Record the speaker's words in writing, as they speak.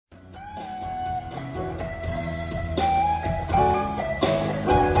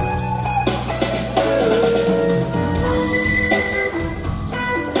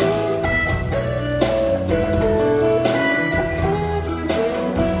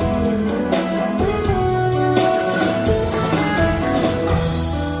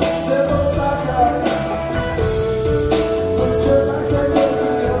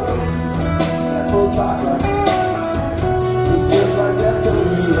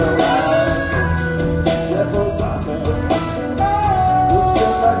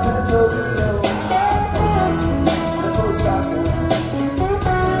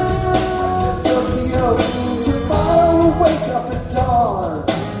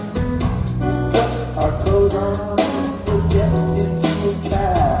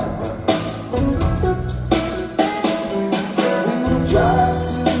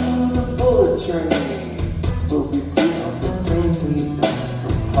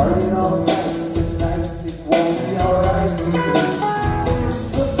partying all night tonight, it won't be alright.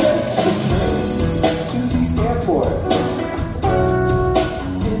 We'll take the train to the airport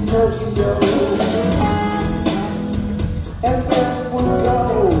in Tokyo, and then we'll go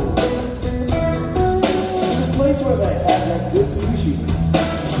to the place where they have that good sushi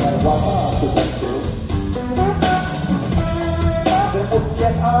that Wata took us to. Then we'll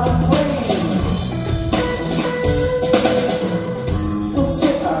get on a plane. We'll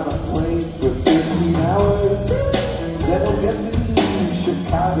sit on a plane for 15 hours. Then we'll get to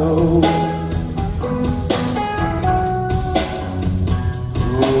Chicago.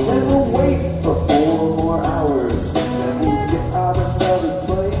 Then we'll wait for 4 more hours. Then we'll get on another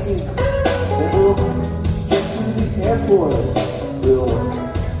plane. Then we'll get to the airport. We'll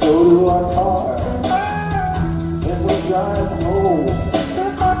go to our car. Then we'll drive home.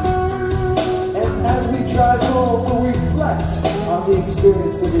 And as we drive home, we'll reflect on the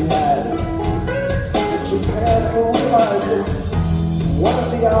experience that we had in Japan. We'll realize that one of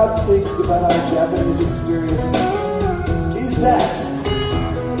the odd things about our Japanese experience is that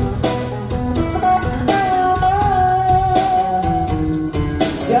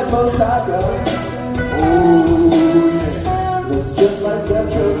Osaka, oh yeah, looks just like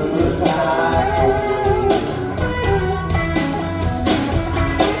Tokyo's not Tokyo.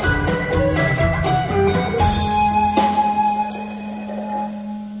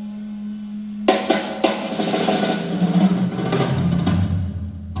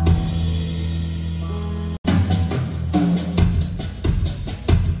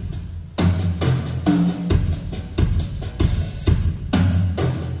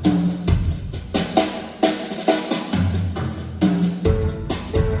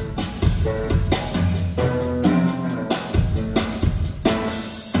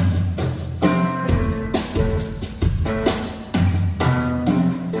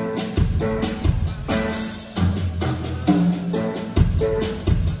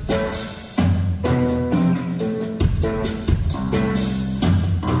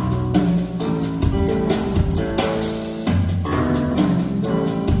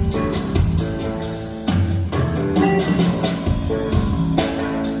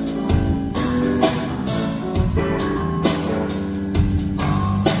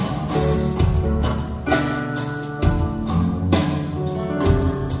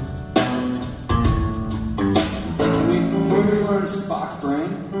 Spock's brain?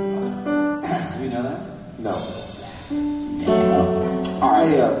 Do you know that? No.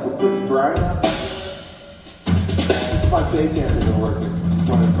 Alright, with Brian up. This is my bass amp isn't working. Just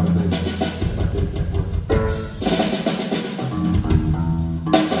wanted to my bass amp working.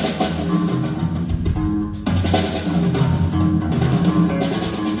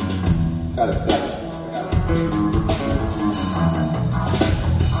 Got it.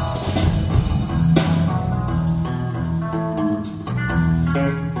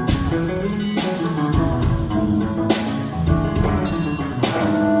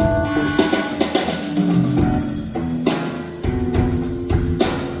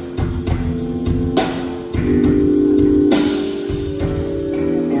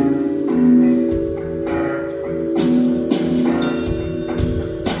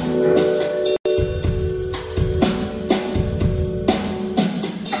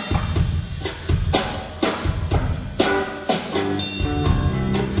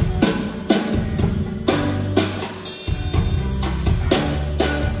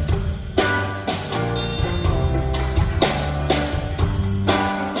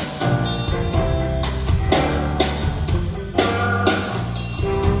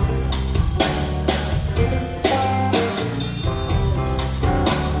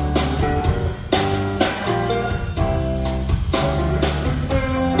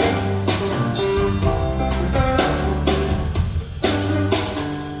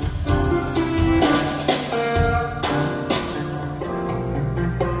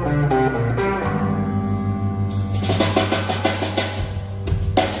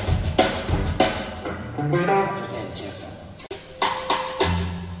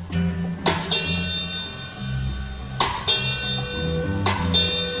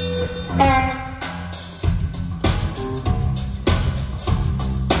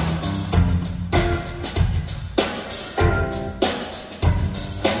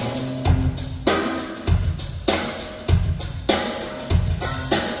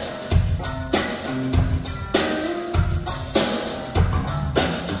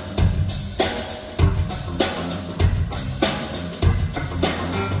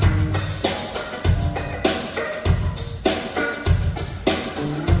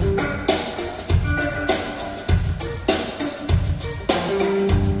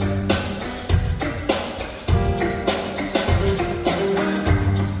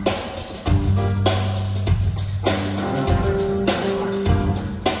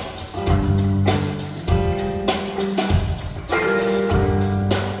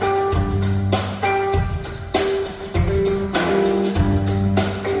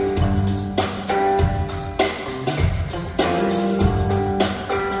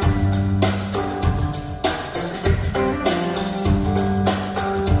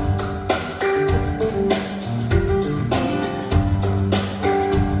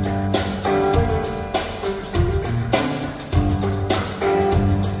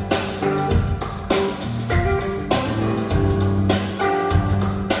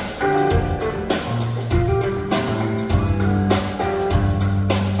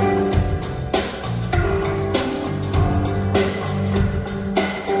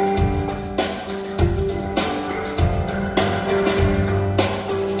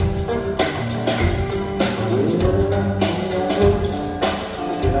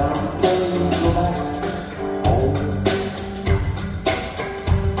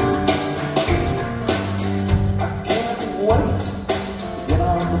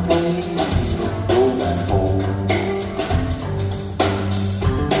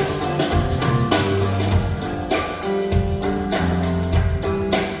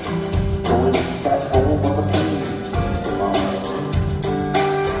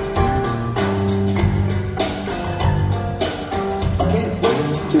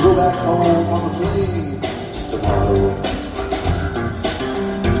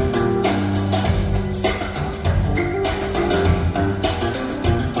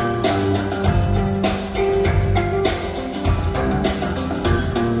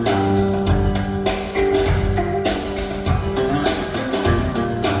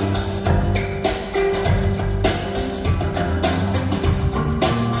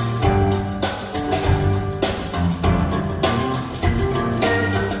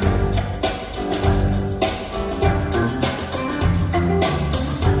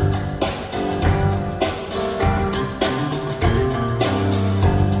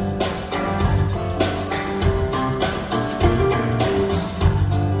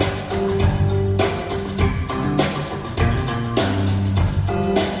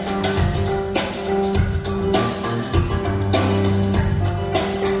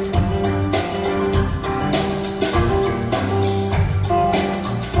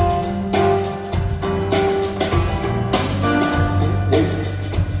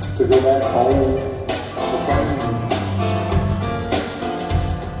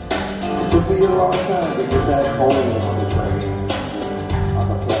 me a long time to get back home on the train, on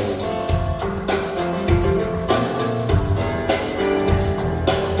the plane.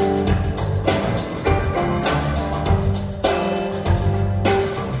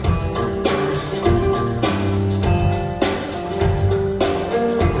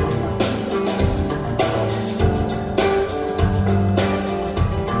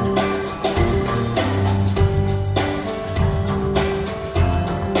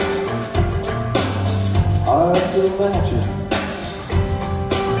 Hard to imagine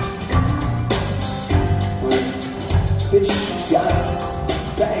when Phish got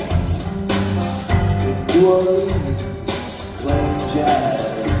spanked in New Orleans, playing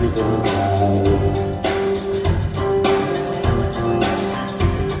jazz with those guys.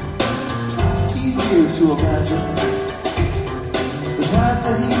 Easier to imagine the time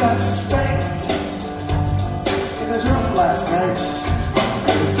that he got spanked in his room last night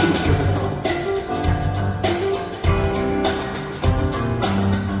at his t-shirt.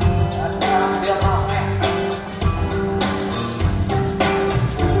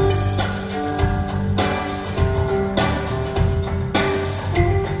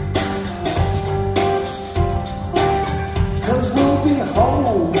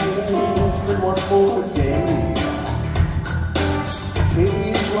 For a day,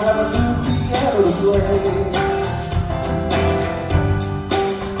 Paige will have a new piano to play.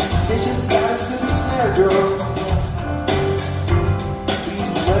 Phish has got his new snare drum. He's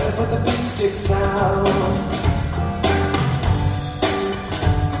playing with the big sticks now.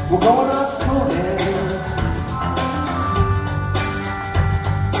 We're going on Conan,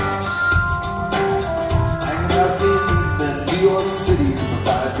 hanging out in New York City for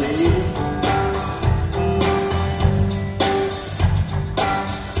 5 days.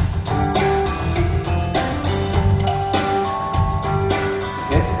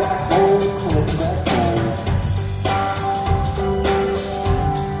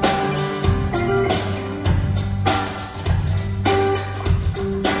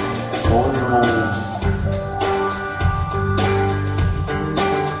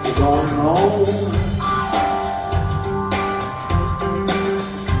 Going home,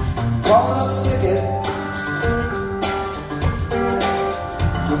 calling up Sickett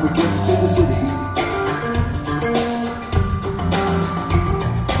when we get to the city.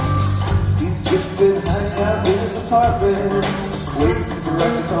 He's just been hanging out in his apartment, waiting for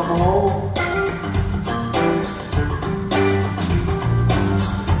us to come home.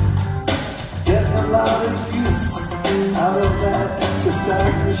 Getting a lot of use out of that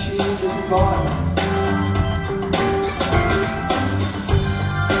exercise machine that he bought.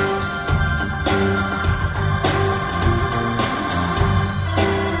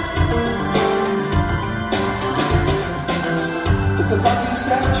 It's a funky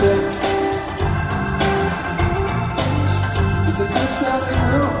sound check. It's a good sounding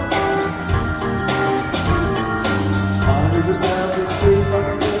room. Monitors are sounding pretty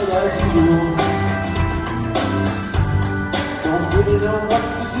fucking good as usual. Really know what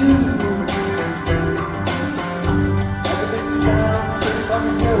to do. Everything sounds pretty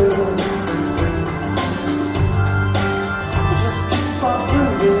fucking good. We just keep on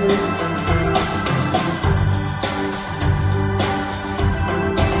grooving.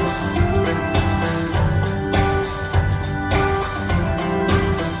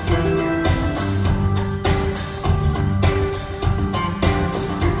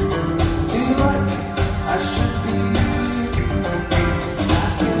 Feel like I should be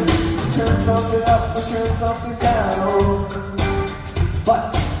something up or turn something down,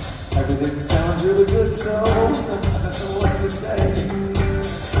 but everything sounds really good, so I don't know what to say.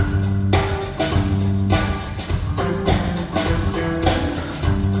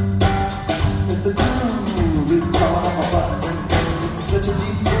 And the groove is crawling on my butt. It's such a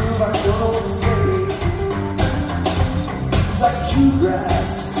deep groove, I don't know what to say. It's like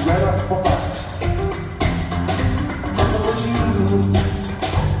Jewgrass right up my butt. I don't know what you use.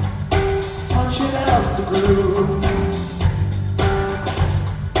 Punching out the groove.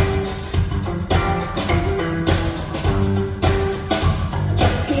 I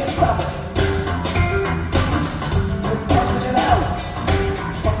just can't stop it. I'm punching it out.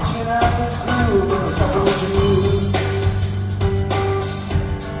 Punching out the groove. A couple of Jews.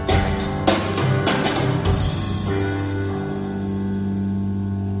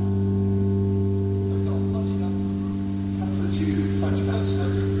 Let's go punch it out. A couple of Jews. Punch it out.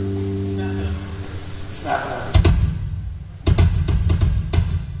 Snap it up.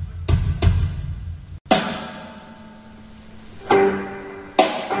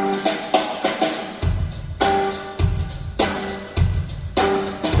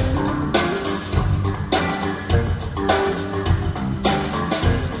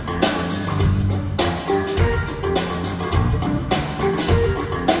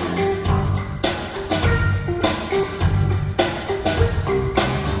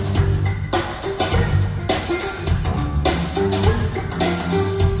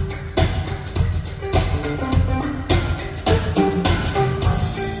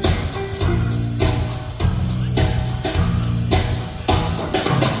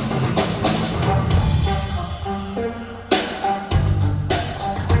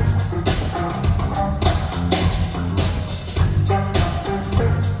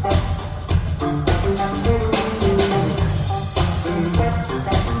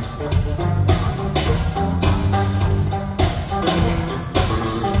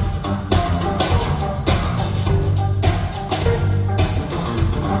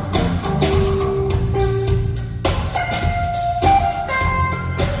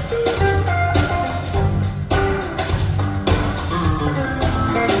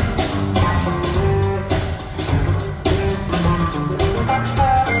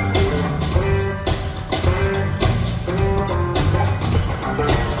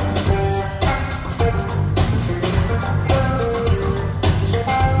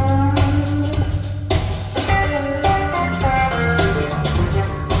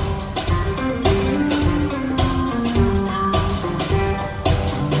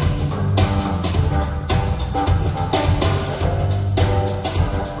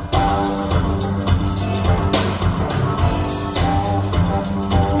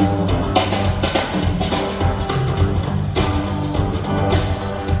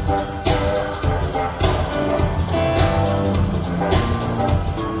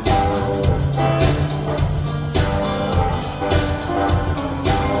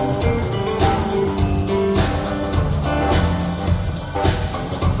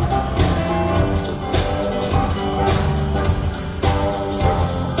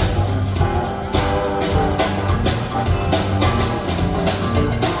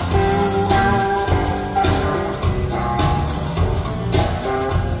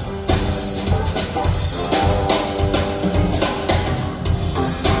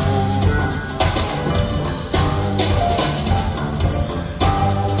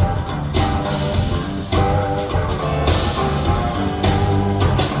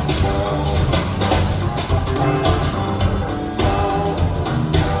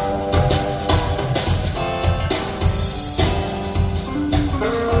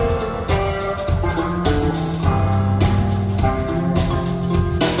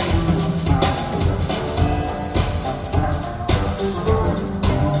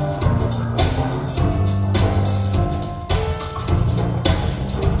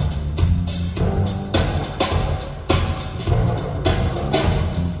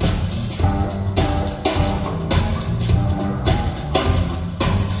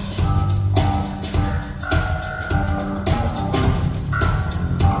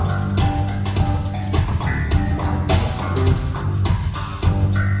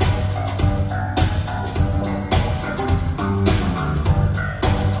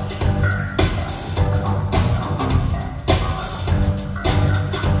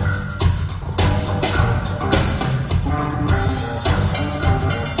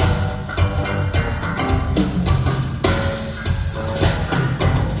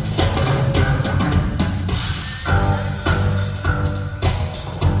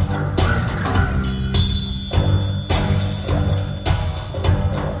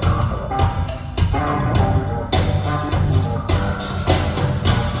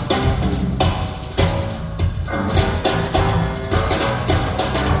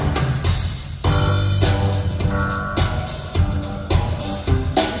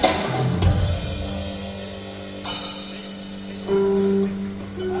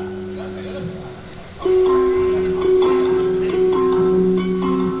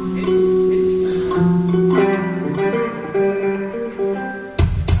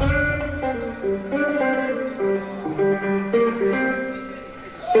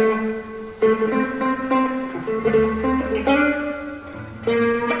 Thank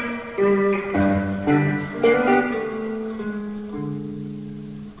you.